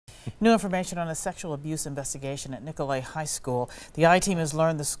New information on a sexual abuse investigation at Nicolet High School. The I-team has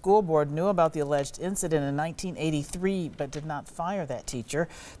learned the school board knew about the alleged incident in 1983 but did not fire that teacher.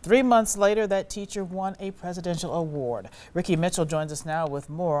 3 months later, that teacher won a presidential award. Ricky Mitchell joins us now with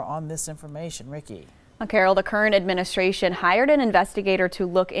more on this information. Ricky. Well, Carol, the current administration hired an investigator to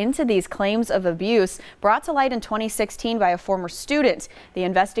look into these claims of abuse brought to light in 2016 by a former student. The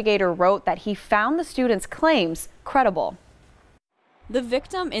investigator wrote that he found the student's claims credible. The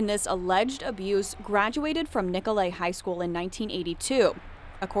victim in this alleged abuse graduated from Nicolet High School in 1982.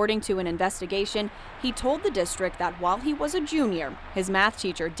 According to an investigation, he told the district that while he was a junior, his math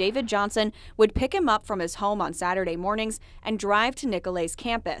teacher, David Johnson, would pick him up from his home on Saturday mornings and drive to Nicolet's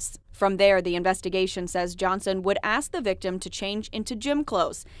campus. From there, the investigation says Johnson would ask the victim to change into gym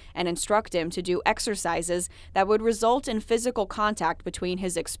clothes and instruct him to do exercises that would result in physical contact between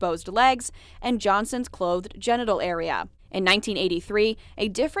his exposed legs and Johnson's clothed genital area. In 1983, a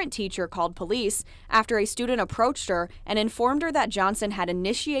different teacher called police after a student approached her and informed her that Johnson had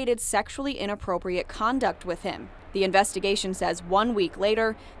initiated sexually inappropriate conduct with him. The investigation says 1 week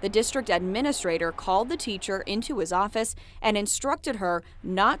later, the district administrator called the teacher into his office and instructed her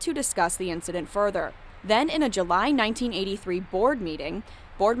not to discuss the incident further. Then, in a July 1983 board meeting,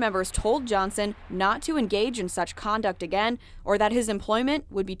 board members told Johnson not to engage in such conduct again or that his employment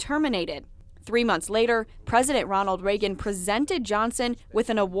would be terminated. 3 months later, President Ronald Reagan presented Johnson with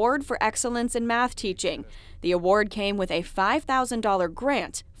an award for excellence in math teaching. The award came with a $5,000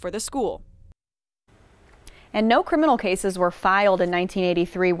 grant for the school. And no criminal cases were filed in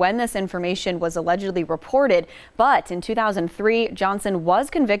 1983 when this information was allegedly reported. But in 2003, Johnson was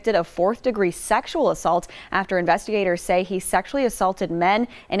convicted of fourth-degree sexual assault after investigators say he sexually assaulted men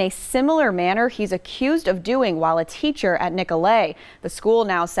in a similar manner he's accused of doing while a teacher at Nicolet. The school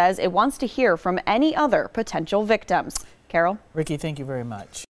now says it wants to hear from any other potential victims. Carol? Ricky, thank you very much.